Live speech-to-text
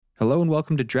Hello and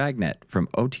welcome to Dragnet from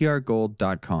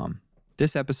OTRGold.com.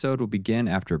 This episode will begin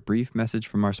after a brief message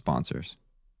from our sponsors.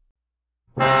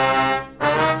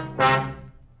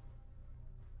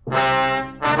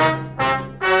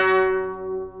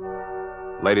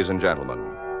 Ladies and gentlemen,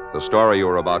 the story you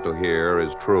are about to hear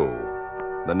is true.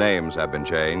 The names have been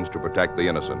changed to protect the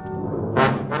innocent.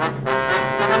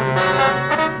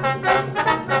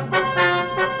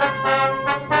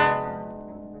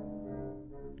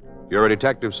 You're a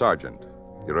detective sergeant.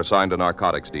 You're assigned a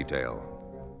narcotics detail.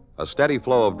 A steady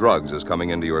flow of drugs is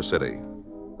coming into your city.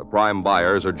 The prime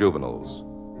buyers are juveniles.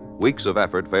 Weeks of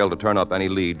effort fail to turn up any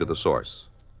lead to the source.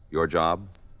 Your job?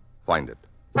 Find it.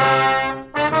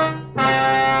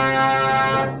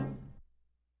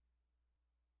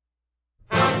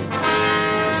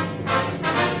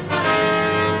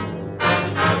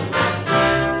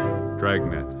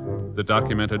 Dragnet, the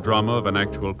documented drama of an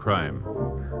actual crime.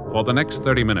 For the next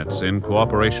 30 minutes, in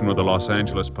cooperation with the Los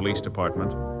Angeles Police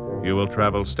Department, you will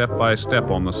travel step by step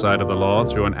on the side of the law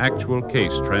through an actual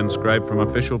case transcribed from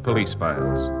official police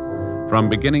files. From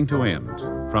beginning to end,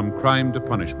 from crime to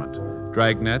punishment,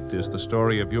 Dragnet is the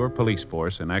story of your police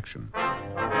force in action.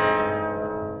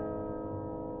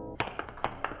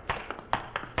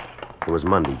 It was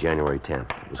Monday, January 10th.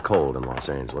 It was cold in Los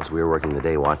Angeles. We were working the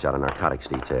day watch out of narcotics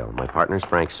detail. My partner's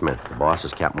Frank Smith. The boss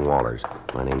is Captain Walters.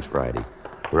 My name's Friday.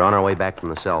 We were on our way back from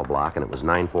the cell block, and it was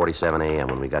 9:47 a.m.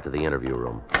 when we got to the interview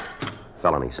room.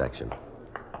 Felony section.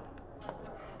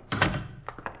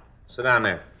 Sit down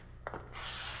there.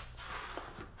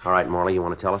 All right, Morley, you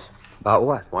want to tell us? About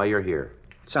what? Why you're here.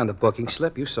 It's on the booking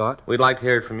slip. You saw it. We'd like to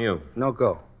hear it from you. No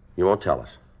go. You won't tell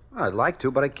us. I'd like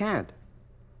to, but I can't.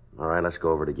 All right, let's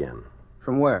go over it again.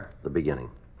 From where? The beginning.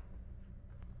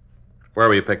 Where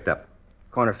were you picked up?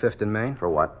 Corner 5th and Main. For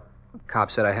what?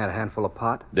 Cop said I had a handful of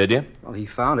pot. Did you? Well, he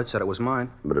found it, said it was mine.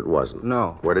 But it wasn't.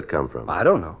 No. Where'd it come from? I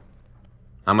don't know.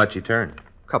 How much you turned?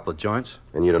 A couple of joints.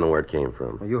 And you don't know where it came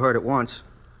from? Well, you heard it once.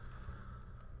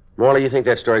 Morley, you think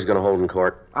that story's going to hold in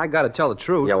court? I gotta tell the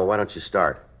truth. Yeah, well, why don't you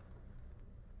start?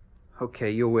 Okay,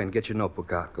 you win. Get your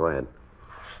notebook out. Go ahead.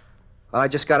 I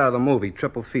just got out of the movie,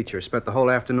 triple feature. Spent the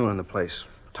whole afternoon in the place.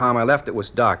 Time I left, it was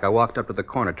dark. I walked up to the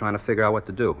corner trying to figure out what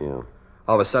to do. Yeah.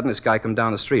 All of a sudden, this guy come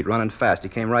down the street, running fast. He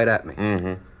came right at me.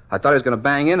 Mm-hmm. I thought he was going to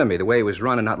bang into me the way he was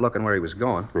running, not looking where he was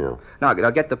going. Yeah. Now,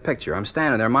 get the picture. I'm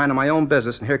standing there minding my own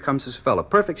business, and here comes this fella,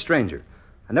 perfect stranger.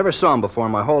 I never saw him before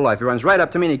in my whole life. He runs right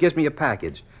up to me, and he gives me a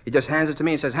package. He just hands it to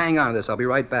me and says, hang on to this. I'll be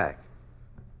right back.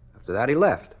 After that, he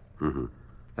left. Mm-hmm.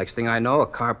 Next thing I know, a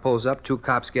car pulls up, 2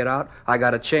 cops get out. I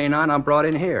got a chain on. I'm brought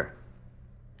in here.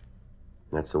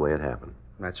 That's the way it happened.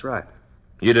 That's right.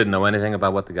 You didn't know anything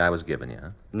about what the guy was giving you, huh?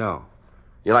 No.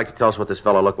 You like to tell us what this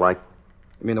fellow looked like?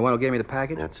 You mean the one who gave me the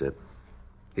package? That's it.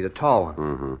 He's a tall one.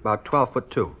 Mm-hmm. About 12'2".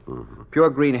 Mm-hmm. Pure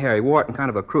green hair. He wore it in kind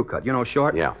of a crew cut. You know,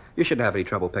 short? Yeah. You shouldn't have any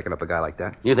trouble picking up a guy like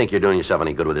that. You think you're doing yourself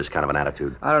any good with this kind of an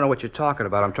attitude? I don't know what you're talking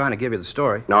about. I'm trying to give you the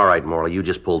story. All right, Morley, you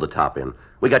just pulled the top in.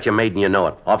 We got you made and you know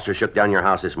it. Officer shook down your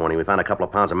house this morning. We found a couple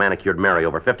of pounds of manicured Mary,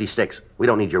 over 50 sticks. We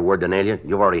don't need your word to nail you.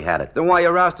 You've already had it. Then why are you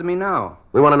rousting me now?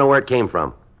 We want to know where it came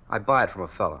from. I buy it from a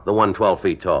fella. The one 12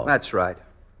 feet tall. That's right.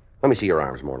 Let me see your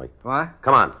arms, Morley. What?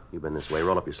 Come on. You've been this way.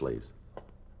 Roll up your sleeves.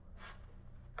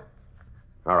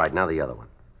 All right, now the other one.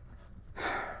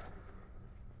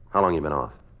 How long you been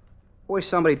off? Boy,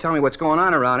 somebody tell me what's going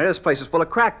on around here. This place is full of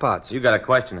crackpots. You got a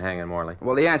question hanging, Morley.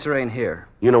 Well, the answer ain't here.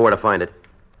 You know where to find it.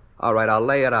 All right, I'll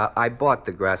lay it out. I bought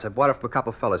the grass. I bought it from a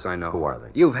couple fellas I know. Who are they?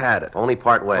 You've had it. Only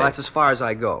part way. Well, that's as far as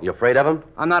I go. You afraid of them?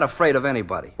 I'm not afraid of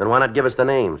anybody. Then why not give us the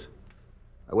names?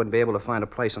 I wouldn't be able to find a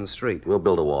place on the street. We'll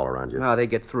build a wall around you. No, they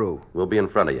get through. We'll be in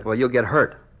front of you. Well, you'll get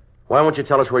hurt. Why won't you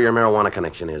tell us where your marijuana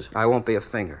connection is? I won't be a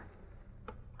finger.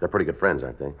 They're pretty good friends,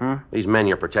 aren't they? Hmm? These men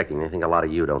you're protecting, they think a lot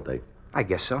of you, don't they? I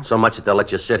guess so. So much that they'll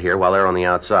let you sit here while they're on the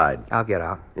outside. I'll get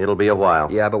out. It'll be a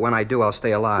while. Yeah, but when I do, I'll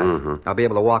stay alive. Mm-hmm. I'll be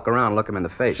able to walk around and look them in the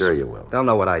face. Sure you will. They'll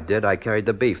know what I did. I carried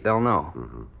the beef. They'll know.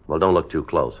 Mm-hmm. Well, don't look too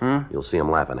close. Hmm? You'll see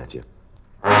them laughing at you.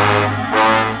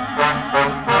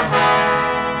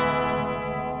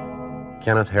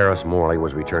 Kenneth Harris Morley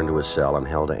was returned to his cell and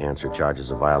held to answer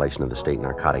charges of violation of the State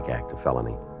Narcotic Act, a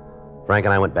felony. Frank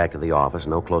and I went back to the office,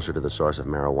 no closer to the source of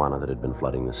marijuana that had been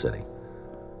flooding the city.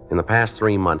 In the past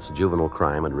 3 months, juvenile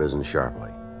crime had risen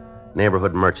sharply.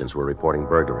 Neighborhood merchants were reporting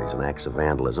burglaries and acts of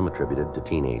vandalism attributed to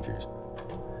teenagers.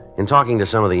 In talking to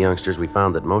some of the youngsters, we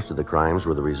found that most of the crimes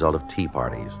were the result of tea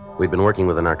parties. We'd been working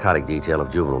with the narcotic detail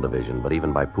of Juvenile Division, but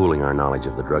even by pooling our knowledge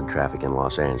of the drug traffic in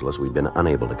Los Angeles, we'd been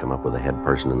unable to come up with a head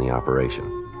person in the operation.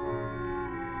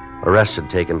 Arrests had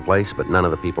taken place, but none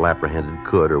of the people apprehended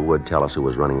could or would tell us who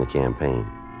was running the campaign.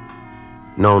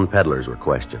 Known peddlers were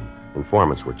questioned.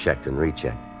 Informants were checked and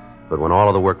rechecked. But when all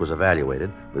of the work was evaluated,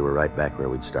 we were right back where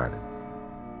we'd started.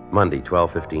 Monday,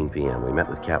 12:15 p.m., we met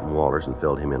with Captain Walters and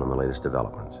filled him in on the latest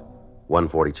developments.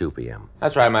 1:42 p.m.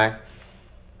 That's right, Mac.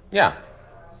 Yeah.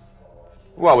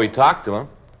 Well, we talked to him.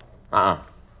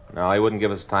 No, he wouldn't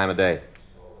give us time of day.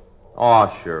 Oh,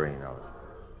 sure he knows.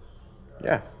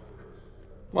 Yeah.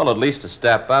 Well, at least a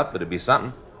step up, it'd be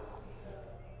something.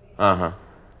 Uh-huh.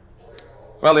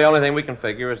 Well, the only thing we can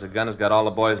figure is the gun has got all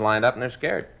the boys lined up and they're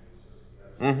scared.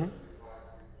 Mm-hmm.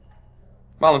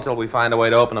 Well, until we find a way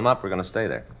to open them up, we're going to stay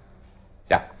there.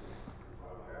 Yeah.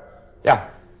 Yeah.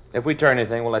 If we turn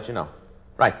anything, we'll let you know.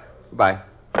 Right. Goodbye.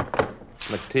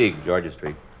 McTeague, Georgia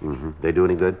Street. Mm-hmm. They do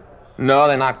any good? No,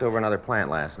 they knocked over another plant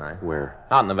last night. Where?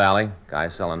 Out in the valley. Guy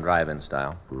selling drive-in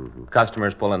style. Mm-hmm.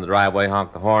 Customers pull in the driveway,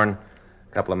 honk the horn.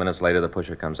 A couple of minutes later, the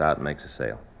pusher comes out and makes a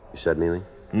sale. You said anything?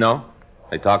 No.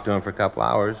 They talked to him for a couple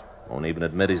hours. Won't even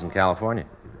admit he's in California.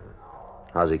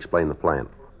 How's he explain the plant?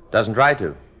 Doesn't try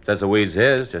to. Says the weed's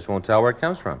his, just won't tell where it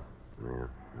comes from. Yeah,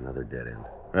 another dead end.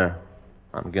 Yeah.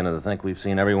 I'm beginning to think we've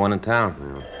seen everyone in town.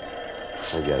 Yeah.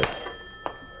 I get it.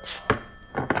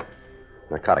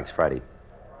 Narcotics Friday.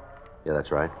 Yeah,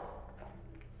 that's right.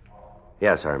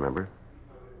 Yes, I remember.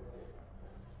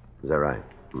 Is that right?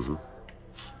 Mm-hmm.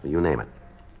 Well, you name it.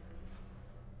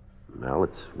 Well,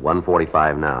 it's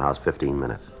 1:45 now. How's 15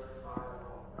 minutes? All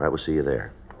right, we'll see you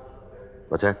there.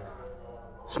 What's that?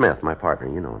 Smith, my partner.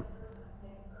 You know him.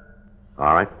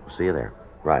 All right, we'll see you there.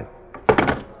 Right.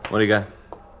 What do you got?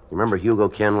 You remember Hugo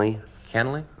Kenley?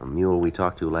 Kenley? A mule we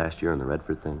talked to last year in the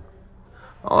Redford thing?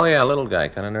 Oh, yeah, little guy,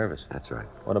 kind of nervous. That's right.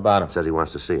 What about him? Says he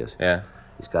wants to see us. Yeah?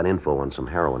 He's got info on some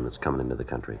heroin that's coming into the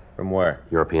country. From where?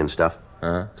 European stuff.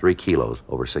 Uh-huh. 3 kilos,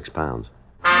 over 6 pounds.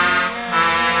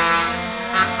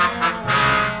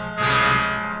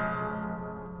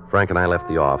 Frank and I left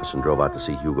the office and drove out to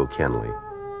see Hugo Kenley.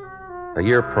 A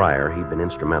year prior, he'd been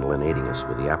instrumental in aiding us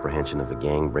with the apprehension of a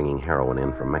gang bringing heroin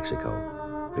in from Mexico.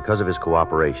 Because of his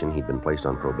cooperation, he'd been placed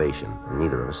on probation, and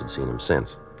neither of us had seen him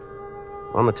since.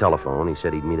 On the telephone, he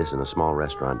said he'd meet us in a small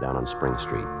restaurant down on Spring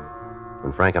Street.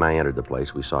 When Frank and I entered the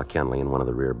place, we saw Kenley in one of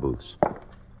the rear booths.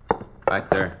 Back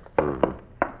there.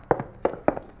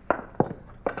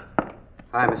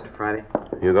 Hi, Mr. Friday.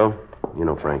 Hugo, you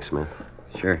know Frank Smith.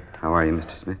 Sure. How are you,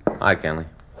 Mr. Smith? Hi, Kenley.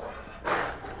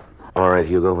 All right,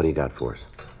 Hugo, what do you got for us?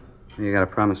 You gotta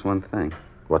promise one thing.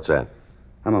 What's that?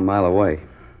 I'm a mile away.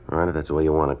 All right, if that's the way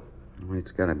you want it. Well,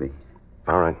 it's gotta be.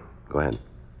 All right, go ahead.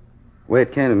 The way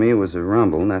it came to me was a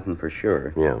rumble, nothing for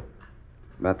sure. Yeah.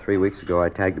 About 3 weeks ago, I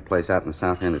tagged a place out in the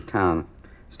south end of town.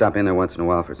 Stop in there once in a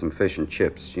while for some fish and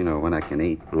chips, you know, when I can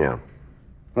eat. Yeah.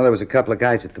 Well, there was a couple of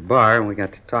guys at the bar, and we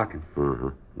got to talking. Mm-hmm.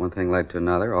 One thing led to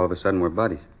another. All of a sudden, we're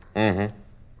buddies. Mm-hmm.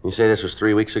 You say this was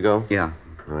 3 weeks ago? Yeah.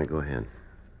 All right, go ahead.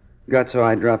 Got so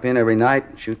I'd drop in every night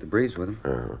and shoot the breeze with them.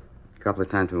 Uh-huh. A couple of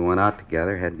times we went out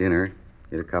together, had dinner,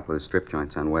 hit a couple of strip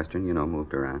joints on Western, you know,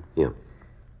 moved around. Yeah. A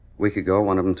week ago,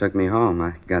 one of them took me home.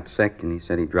 I got sick, and he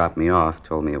said he'd drop me off,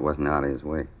 told me it wasn't out of his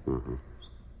way. Mm-hmm.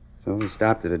 So we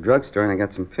stopped at a drugstore, and I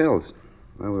got some pills.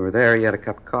 While we were there, he had a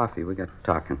cup of coffee. We got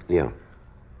talking. Yeah.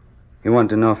 He wanted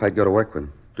to know if I'd go to work with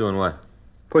him. Doing what?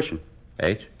 Pushing.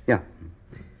 H? Yeah.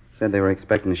 Said they were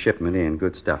expecting a shipment in,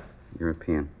 good stuff,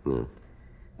 European. Hmm.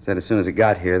 Said as soon as it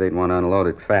got here, they'd want to unload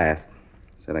it fast.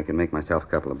 Said I could make myself a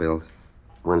couple of bills.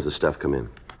 When's the stuff come in?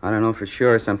 I don't know for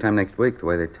sure. Sometime next week, the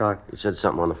way they talk. You said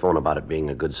something on the phone about it being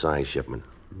a good size shipment.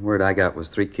 The word I got was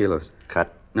 3 kilos.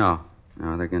 Cut? No,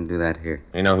 they're going to do that here.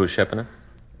 You know who's shipping it?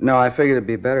 No, I figured it'd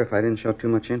be better if I didn't show too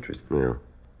much interest. Yeah.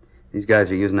 These guys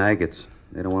are using agates.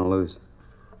 They don't want to lose.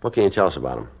 What can you tell us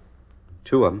about them?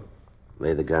 2 of them.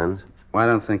 Lay the guns? Well, I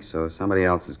don't think so. Somebody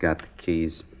else has got the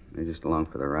keys. They're just along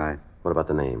for the ride. What about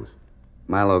the names?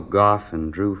 Milo Goff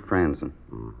and Drew Franzen.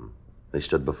 Mm-hmm. They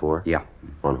stood before? Yeah.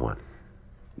 On what?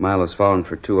 Milo's fallen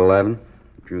for 211.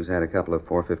 Drew's had a couple of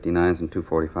 459s and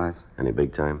 245s. Any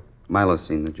big time? Milo's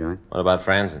seen the joint. What about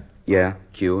Franzen? Yeah,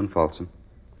 Q and Folsom.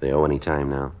 They owe any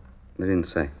time now? They didn't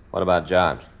say. What about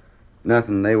jobs?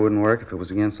 Nothing. They wouldn't work if it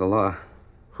was against the law.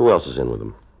 Who else is in with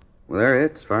them? Well, they're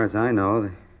it, as far as I know.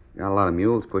 They got a lot of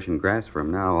mules pushing grass for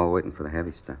them now, all waiting for the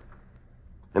heavy stuff.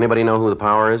 Anybody know who the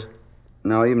power is?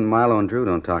 No, even Milo and Drew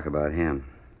don't talk about him.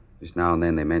 Just now and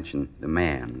then they mention the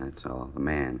man, that's all. The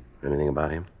man. Anything about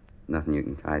him? Nothing you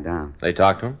can tie down. They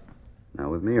talk to him?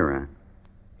 Not with me around.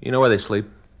 You know where they sleep?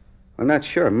 I'm not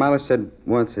sure. Milo said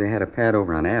once they had a pad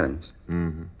over on Adams.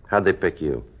 Mm-hmm. How'd they pick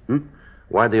you? Hmm?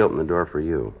 Why'd they open the door for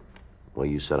you? Well,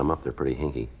 you set them up. They're pretty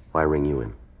hinky. Why ring you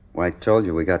in? Well, I told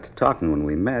you we got to talking when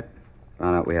we met.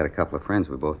 Found out we had a couple of friends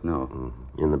we both know.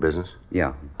 Mm-hmm. In the business?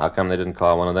 Yeah. How come they didn't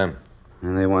call one of them?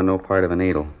 And they want no part of a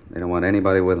needle. They don't want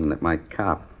anybody with them that might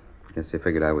cop. Guess they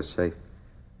figured I was safe.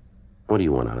 What do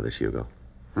you want out of this, Hugo?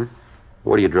 Huh?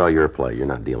 Where do you draw your play? You're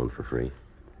not dealing for free.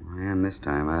 I am this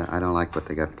time. I don't like what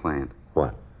they got planned.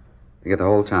 What? They got the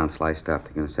whole town sliced up.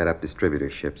 They're going to set up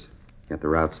distributorships. Get the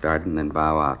route started and then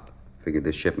bow out. Figured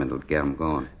this shipment will get them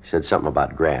going. You said something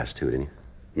about grass, too, didn't you?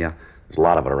 Yeah, There's a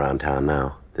lot of it around town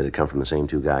now. Did it come from the same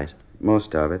two guys?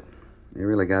 most of it. They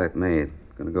really got it made.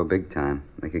 Going to go big time.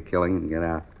 Make a killing and get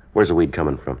out. Where's the weed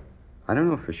coming from? I don't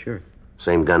know for sure.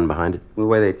 Same gun behind it? The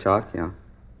way they talk, yeah.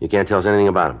 You can't tell us anything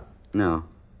about him? No.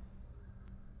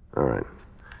 All right.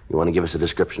 You want to give us a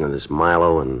description of this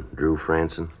Milo and Drew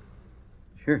Franson?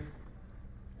 Sure.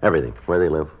 Everything. Where they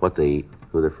live, what they eat,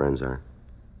 who their friends are.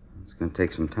 It's going to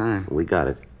take some time. We got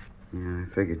it. Yeah,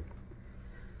 I figured.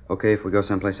 Okay, if we go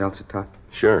someplace else to talk?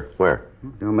 Sure. Where?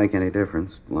 Don't make any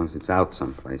difference, as long as it's out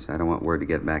someplace. I don't want word to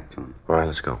get back to them. All right,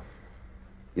 let's go.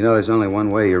 You know, there's only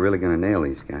one way you're really going to nail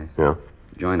these guys. Yeah?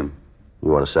 Join them. You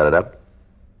want to set it up?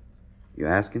 You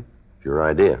asking? It's your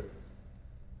idea.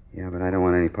 Yeah, but I don't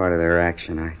want any part of their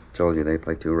action. I told you they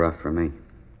play too rough for me.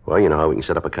 Well, you know how we can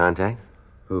set up a contact?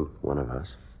 Who? One of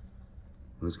us.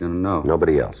 Who's going to know?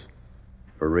 Nobody else.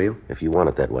 For real? If you want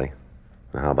it that way.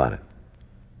 Now, how about it?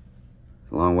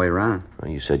 It's a long way round.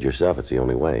 Well, you said yourself it's the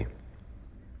only way.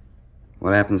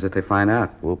 What happens if they find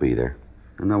out? We'll be there.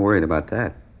 I'm not worried about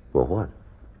that. Well, what?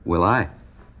 Will I?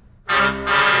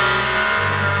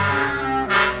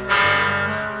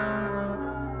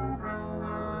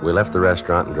 We left the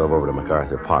restaurant and drove over to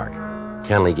MacArthur Park.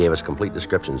 Kenley gave us complete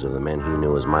descriptions of the men he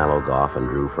knew as Milo Goff and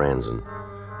Drew Franzen.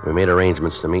 We made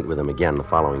arrangements to meet with them again the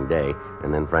following day,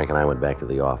 and then Frank and I went back to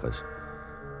the office.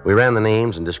 We ran the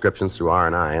names and descriptions through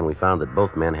R&I, and we found that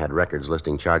both men had records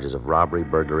listing charges of robbery,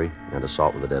 burglary, and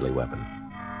assault with a deadly weapon.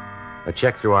 A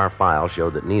check through our file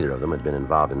showed that neither of them had been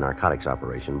involved in narcotics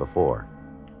operation before.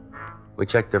 We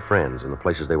checked their friends and the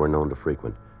places they were known to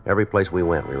frequent. Every place we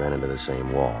went, we ran into the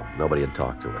same wall. Nobody had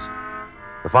talked to us.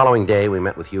 The following day, we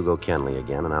met with Hugo Kenley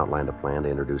again and outlined a plan to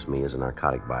introduce me as a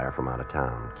narcotic buyer from out of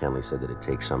town. Kenley said that it'd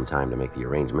take some time to make the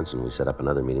arrangements, and we set up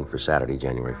another meeting for Saturday,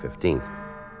 January 15th.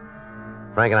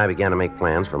 Frank and I began to make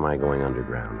plans for my going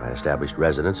underground. I established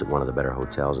residence at one of the better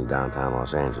hotels in downtown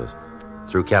Los Angeles.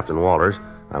 Through Captain Walters,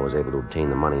 I was able to obtain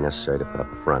the money necessary to put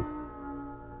up a front.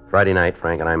 Friday night,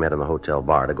 Frank and I met in the hotel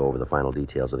bar to go over the final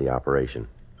details of the operation.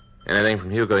 Anything from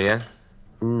Hugo yet?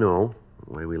 No.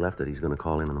 The way we left it, he's going to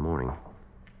call in the morning.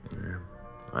 Yeah.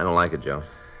 I don't like it, Joe.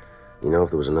 You know, if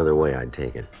there was another way, I'd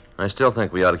take it. I still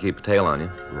think we ought to keep a tail on you.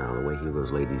 No, the way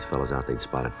Hugo's laid these fellas out, they'd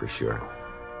spot it for sure.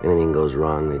 Anything goes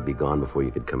wrong, they'd be gone before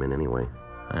you could come in anyway.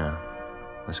 Yeah.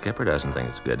 The skipper doesn't think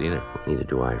it's good either. Neither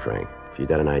do I, Frank. If you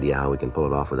got an idea how we can pull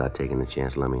it off without taking the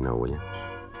chance, let me know, will you?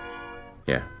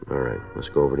 Yeah. All right, let's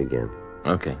go over it again.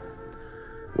 Okay.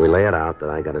 We lay it out that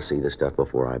I got to see the stuff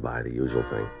before I buy, the usual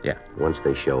thing. Yeah. Once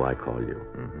they show, I call you.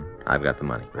 Mm-hmm. I've got the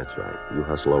money. That's right. You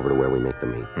hustle over to where we make the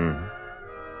meet.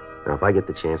 Mm-hmm. Now, if I get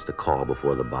the chance to call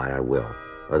before the buy, I will.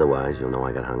 Otherwise, you'll know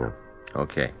I got hung up.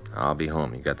 Okay. I'll be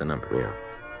home. You got the number. Yeah.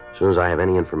 As soon as I have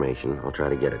any information, I'll try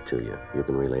to get it to you. You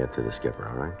can relay it to the skipper,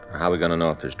 all right? How are we going to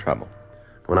know if there's trouble?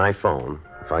 When I phone,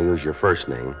 if I use your first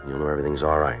name, you'll know everything's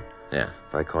all right. Yeah.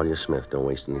 If I call you Smith, don't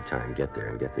waste any time. Get there,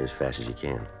 and get there as fast as you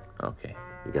can. Okay.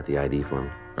 You got the ID for me?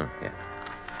 Oh, yeah.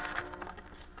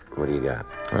 What do you got?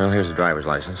 Well, here's the driver's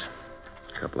license.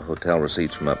 A couple of hotel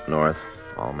receipts from up north,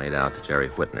 all made out to Jerry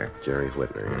Whitner. Jerry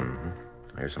Whitner. Yeah.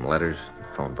 Mm-hmm. Here's some letters,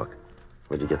 phone book.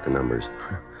 Where'd you get the numbers?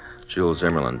 Jules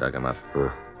Zimmerlin dug them up.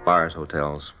 Huh. Bars,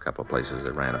 hotels, a couple of places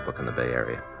that ran a book in the Bay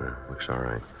Area. Looks all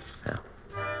right. Yeah.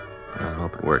 I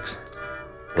hope it works.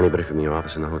 Anybody from your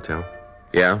office in the hotel?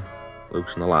 Yeah.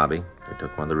 Luke's in the lobby. We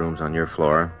took one of the rooms on your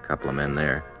floor. A couple of men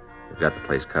there. We've got the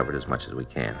place covered as much as we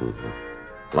can.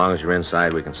 Mm-hmm. As long as you're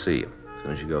inside, we can see you. As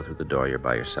soon as you go through the door, you're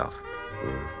by yourself.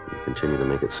 You continue to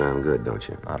make it sound good, don't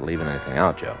you? Not leaving anything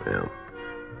out, Joe. Yeah.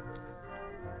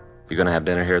 You gonna have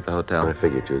dinner here at the hotel? I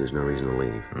figured to. There's no reason to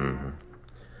leave. Mm-hmm.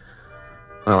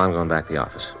 Well, I'm going back to the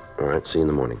office. All right, see you in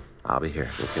the morning. I'll be here.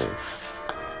 Okay.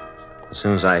 As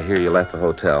soon as I hear you left the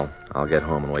hotel, I'll get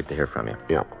home and wait to hear from you.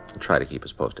 Yeah. Try to keep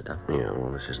us posted, huh? Yeah,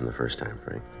 well, this isn't the first time,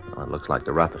 Frank. Well, it looks like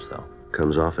the roughest, though.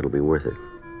 Comes off, it'll be worth it.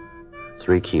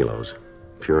 3 kilos.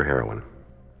 Pure heroin.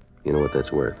 You know what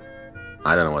that's worth?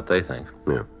 I don't know what they think.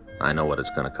 Yeah. I know what it's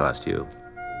going to cost you.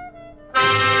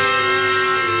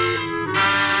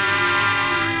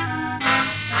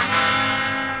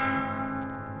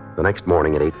 The next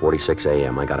morning at 8:46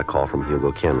 a.m., I got a call from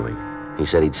Hugo Kenley. He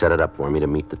said he'd set it up for me to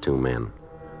meet the two men.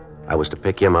 I was to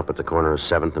pick him up at the corner of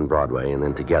 7th and Broadway, and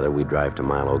then together we'd drive to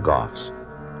Milo Goff's.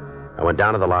 I went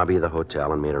down to the lobby of the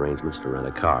hotel and made arrangements to rent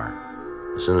a car.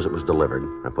 As soon as it was delivered,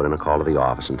 I put in a call to the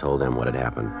office and told them what had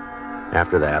happened.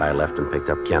 After that, I left and picked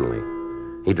up Kenley.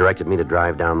 He directed me to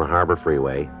drive down the Harbor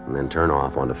Freeway and then turn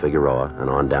off onto Figueroa and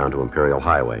on down to Imperial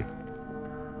Highway.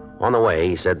 On the way,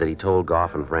 he said that he told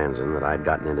Goff and Franzen that I'd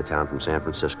gotten into town from San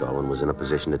Francisco and was in a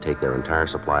position to take their entire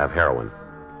supply of heroin.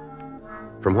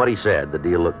 From what he said, the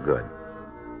deal looked good.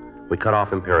 We cut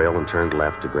off Imperial and turned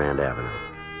left to Grand Avenue.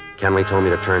 Kenley told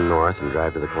me to turn north and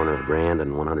drive to the corner of Grand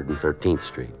and 113th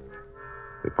Street.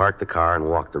 We parked the car and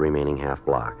walked the remaining half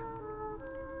block.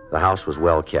 The house was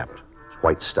well kept. It was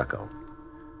white stucco.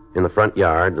 In the front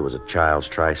yard, there was a child's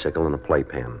tricycle and a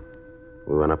playpen.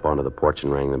 We went up onto the porch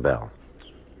and rang the bell.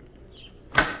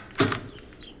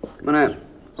 Come on in.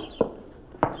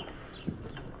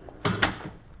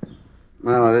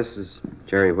 Well, this is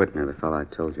Jerry Whitner, the fellow I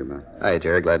told you about. Hi,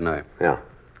 Jerry. Glad to know you. Yeah.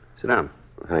 Sit down.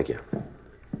 Thank you.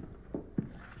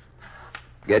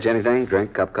 Get you anything?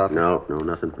 Drink, cup of coffee? No,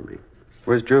 nothing for me.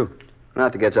 Where's Drew? Went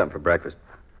out to get something for breakfast.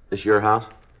 This your house?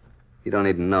 You don't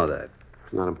even know that.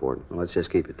 It's not important. Well, let's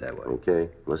just keep it that way. Okay,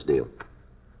 let's deal.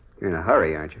 You're in a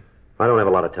hurry, aren't you? I don't have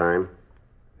a lot of time.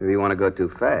 Maybe you want to go too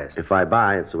fast. If I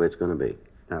buy, it's the way it's going to be.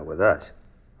 Not with us.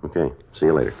 Okay, see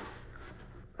you later.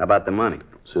 How about the money?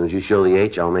 As soon as you show the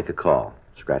H, I'll make a call.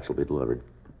 Scratch will be delivered.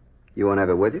 You won't have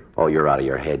it with you? Oh, you're out of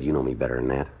your head. You know me better than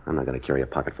that. I'm not going to carry a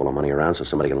pocket full of money around so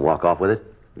somebody can walk off with it.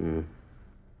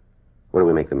 Where do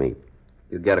we make the meet?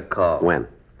 You get a call. When?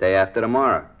 Day after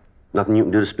tomorrow. Nothing you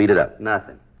can do to speed it up?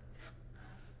 Nothing.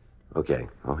 Okay,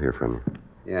 I'll hear from you.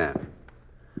 Yeah.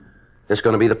 This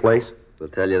going to be the place? We'll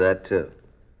tell you that, too.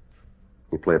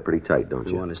 You play it pretty tight, don't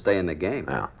You you? want to stay in the game.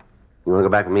 Yeah. You want to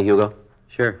go back with me, Hugo?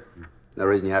 Sure. No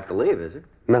reason you have to leave, is there?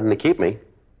 Nothing to keep me.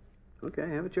 Okay,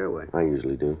 have it your way. I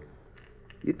usually do.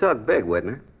 You talk big,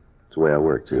 Whitner. It's the way I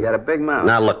work, too. You got a big mouth.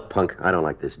 Now, look, punk, I don't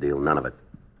like this deal. None of it.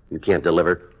 You can't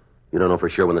deliver. You don't know for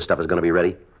sure when the stuff is going to be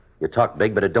ready. You talk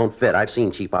big, but it don't fit. I've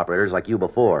seen cheap operators like you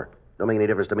before. Don't make any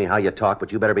difference to me how you talk,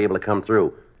 but you better be able to come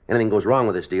through. Anything goes wrong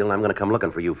with this deal, and I'm going to come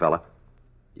looking for you, fella.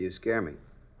 You scare me.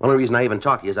 Only reason I even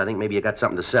talk to you is I think maybe you got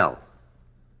something to sell.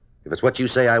 If it's what you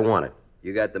say, I want it.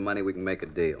 You got the money, we can make a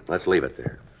deal. Let's leave it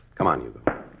there. Come on, Hugo.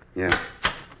 Yeah.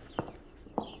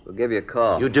 We'll give you a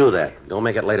call. You do that. Don't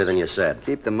make it later than you said.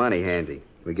 Keep the money handy.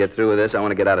 We get through with this, I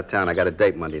want to get out of town. I got a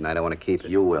date Monday night. I want to keep it.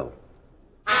 You will.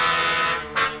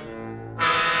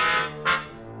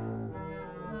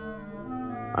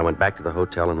 I went back to the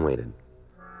hotel and waited.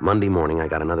 Monday morning, I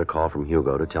got another call from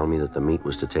Hugo to tell me that the meet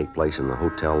was to take place in the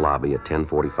hotel lobby at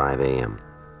 10:45 a.m.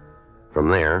 From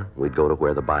there, we'd go to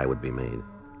where the buy would be made.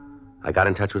 I got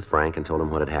in touch with Frank and told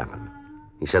him what had happened.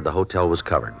 He said the hotel was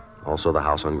covered, also the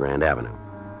house on Grand Avenue.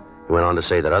 He went on to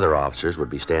say that other officers would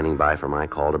be standing by for my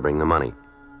call to bring the money.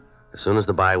 As soon as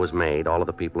the buy was made, all of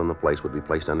the people in the place would be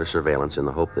placed under surveillance in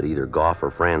the hope that either Goff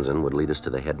or Franzen would lead us to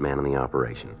the head man in the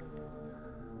operation.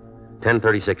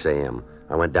 10:36 a.m.,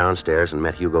 I went downstairs and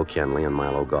met Hugo Kenley and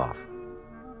Milo Goff.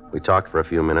 We talked for a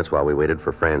few minutes while we waited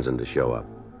for Franzen to show up.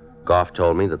 Goff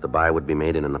told me that the buy would be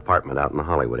made in an apartment out in the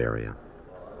Hollywood area.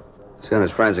 As soon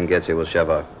as Franzen gets here, we'll shove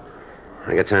up.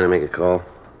 I got time to make a call.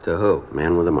 To who?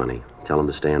 Man with the money. Tell him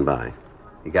to stand by.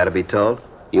 You got to be told?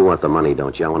 You want the money,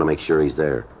 don't you? I want to make sure he's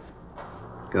there.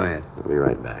 Go ahead. I'll be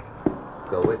right back.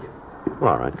 Go with you.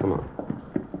 All right, come on.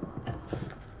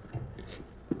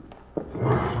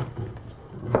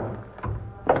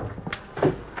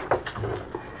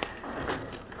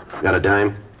 Got a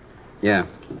dime? Yeah.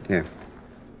 Here.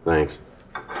 Thanks.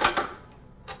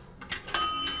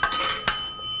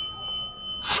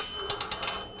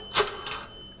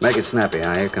 Make it snappy,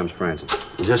 huh? Here comes Franzen.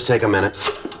 Just take a minute.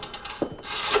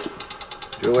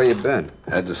 Drew, where you been?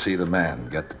 Had to see the man,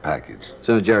 get the package. As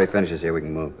soon as Jerry finishes here, we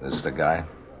can move. This the guy?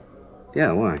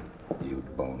 Yeah, why? You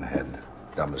bonehead.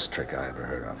 Dumbest trick I ever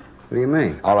heard of. What do you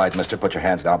mean? All right, mister, put your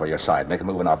hands down by your side. Make a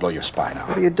move and I'll blow your spine What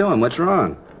out. are you doing? What's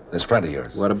wrong? This friend of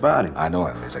yours. What about him? I know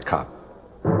him. He's a cop.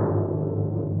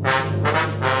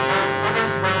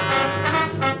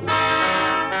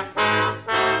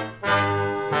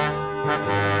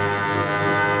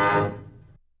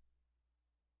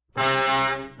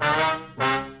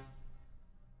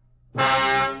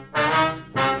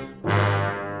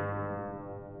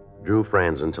 Drew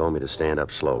Franzen told me to stand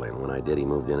up slowly, and when I did, he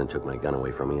moved in and took my gun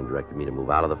away from me and directed me to move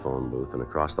out of the phone booth and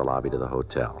across the lobby to the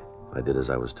hotel. I did as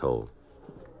I was told.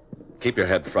 Keep your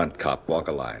head front, cop. Walk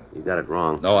a line. You got it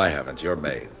wrong. No, I haven't. You're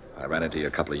May. I ran into you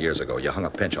a couple of years ago. You hung a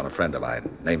pinch on a friend of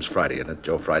mine. Name's Friday, isn't it?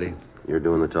 Joe Friday? You're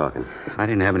doing the talking. I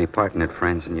didn't have any part in it,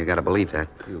 Franzen. You got to believe that.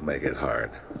 You make it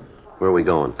hard. Where are we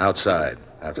going? Outside.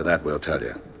 After that, we'll tell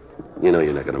you. You know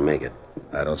you're not going to make it.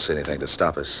 I don't see anything to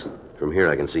stop us. From here,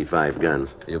 I can see 5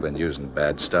 guns. You've been using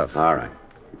bad stuff. All right.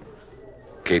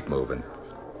 Keep moving.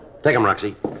 Take him,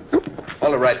 Roxy.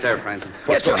 Hold it right there, Franzen.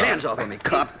 What's Get your going on? hands off of me,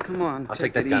 cop. Come on. I'll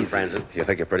take that gun, Franzen. You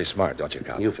think you're pretty smart, don't you,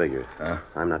 Cop? You figure it. Huh?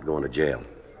 I'm not going to jail.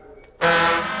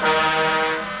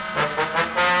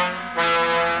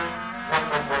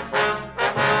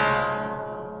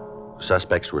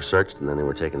 Suspects were searched, and then they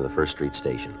were taken to the First Street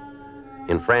station.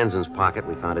 In Franzen's pocket,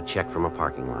 we found a check from a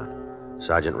parking lot.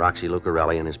 Sergeant Roxy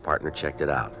Lucarelli and his partner checked it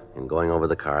out. In going over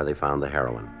the car, they found the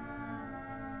heroin.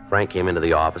 Frank came into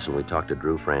the office, and we talked to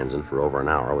Drew Franzen for over an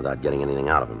hour without getting anything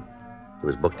out of him. He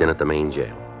was booked in at the main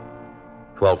jail.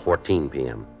 12:14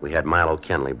 p.m. We had Milo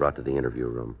Kenley brought to the interview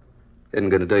room. Isn't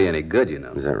going to do you any good, you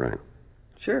know. Is that right?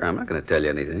 Sure, I'm not going to tell you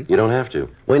anything. You don't have to.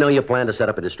 We know you plan to set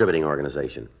up a distributing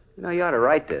organization. You know, you ought to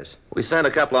write this. We sent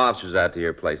a couple of officers out to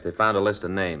your place. They found a list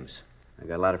of names. I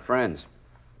got a lot of friends.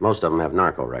 Most of them have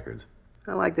narco records.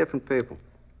 I like different people.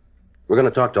 We're going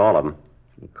to talk to all of them.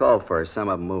 Call first. Some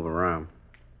of them move around.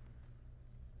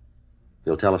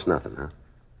 You'll tell us nothing, huh?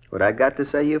 What I got to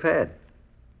say, you've had.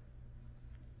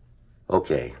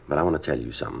 Okay, but I want to tell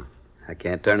you something. I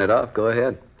can't turn it off. Go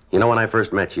ahead. You know, when I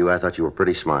first met you, I thought you were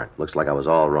pretty smart. Looks like I was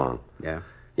all wrong. Yeah?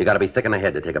 You got to be thick in the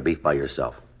head to take a beef by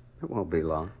yourself. It won't be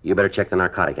long. You better check the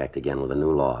Narcotic Act again with the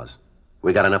new laws.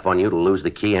 We got enough on you to lose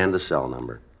the key and the cell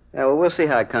number. Yeah, well, we'll see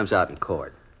how it comes out in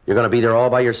court. You're going to be there all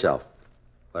by yourself.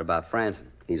 What about Franzen?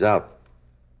 He's out.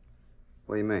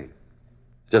 What do you mean?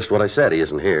 Just what I said. He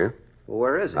isn't here. Well,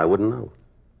 where is he? I wouldn't know.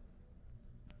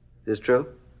 Is this true?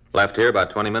 Left here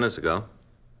about 20 minutes ago.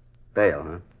 Bail,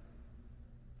 huh? Is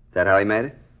that how he made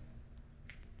it?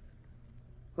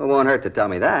 Well, it won't hurt to tell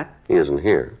me that. He isn't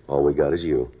here. All we got is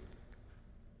you.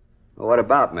 Well, what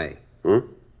about me?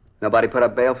 Nobody put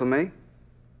up bail for me?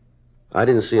 I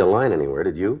didn't see a line anywhere,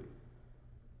 did you?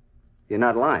 You're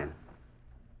not lying.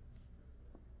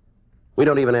 We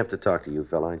don't even have to talk to you,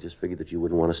 fella. I just figured that you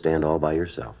wouldn't want to stand all by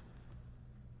yourself.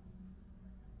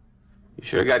 You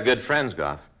sure got good friends,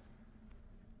 Goff.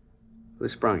 Who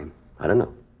sprung him? I don't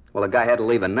know. Well, a guy had to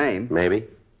leave a name. Maybe.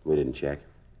 We didn't check.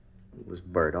 It was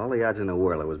Bert. All the odds in the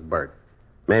world it was Bert.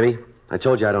 Maybe. I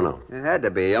told you I don't know. It had to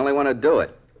be. The only one to do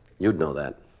it. You'd know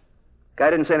that. Guy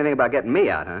didn't say anything about getting me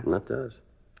out, huh? That does.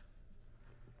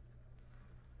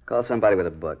 Call somebody with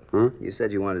a book. Hmm? You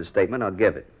said you wanted a statement. I'll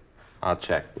give it. I'll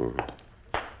check.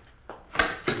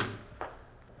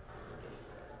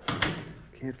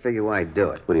 Can't figure why he'd do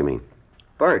it. What do you mean?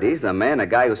 Bert, he's the man, the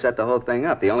guy who set the whole thing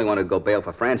up. The only one who'd go bail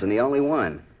for Franzen, the only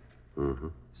one. Mm-hmm.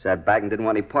 Sat back and didn't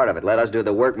want any part of it. Let us do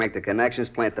the work, make the connections,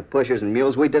 plant the pushers and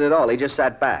mules. We did it all. He just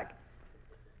sat back.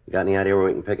 You got any idea where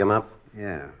we can pick him up?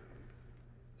 Yeah.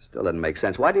 Still doesn't make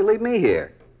sense. Why'd he leave me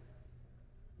here?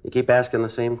 You keep asking the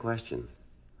same questions.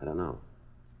 I don't know.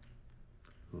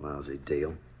 Lousy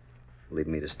deal. Leave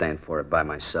me to stand for it by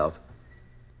myself.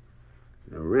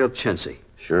 A real chintzy.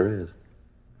 Sure is.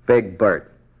 Big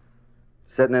Bert.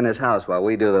 Sitting in his house while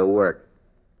we do the work.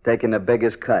 Taking the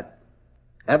biggest cut.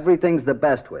 Everything's the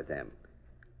best with him.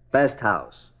 Best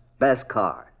house. Best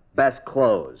car. Best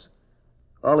clothes.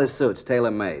 All his suits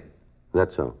tailor-made.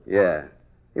 That's so. Yeah.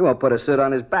 He won't put a suit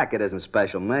on his back it isn't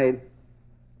special made.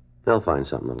 They'll find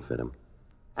something that'll fit him.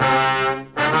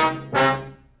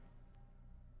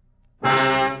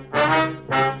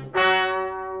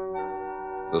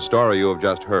 The story you have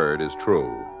just heard is true.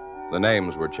 The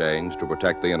names were changed to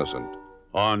protect the innocent.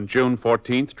 On June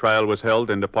 14th, trial was held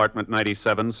in Department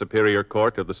 97, Superior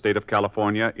Court of the State of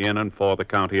California, in and for the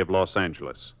County of Los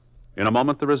Angeles. In a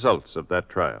moment, the results of that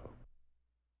trial.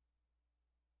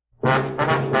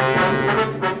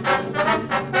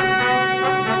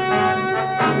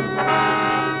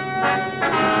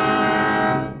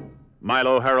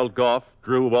 Milo Harold Goff,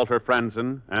 Drew Walter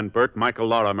Franzen, and Bert Michael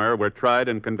Lorimer were tried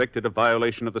and convicted of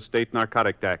violation of the State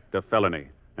Narcotic Act, a felony,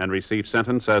 and received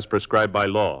sentence as prescribed by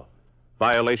law.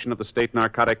 Violation of the State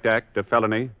Narcotic Act, a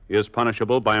felony, is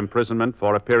punishable by imprisonment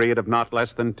for a period of not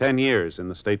less than 10 years in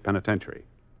the state penitentiary.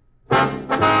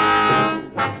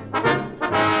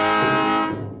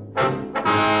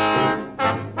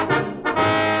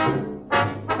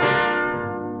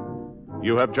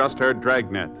 You have just heard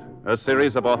Dragnet, a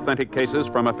series of authentic cases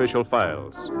from official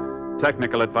files.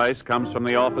 Technical advice comes from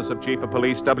the Office of Chief of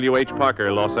Police W.H.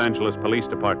 Parker, Los Angeles Police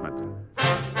Department.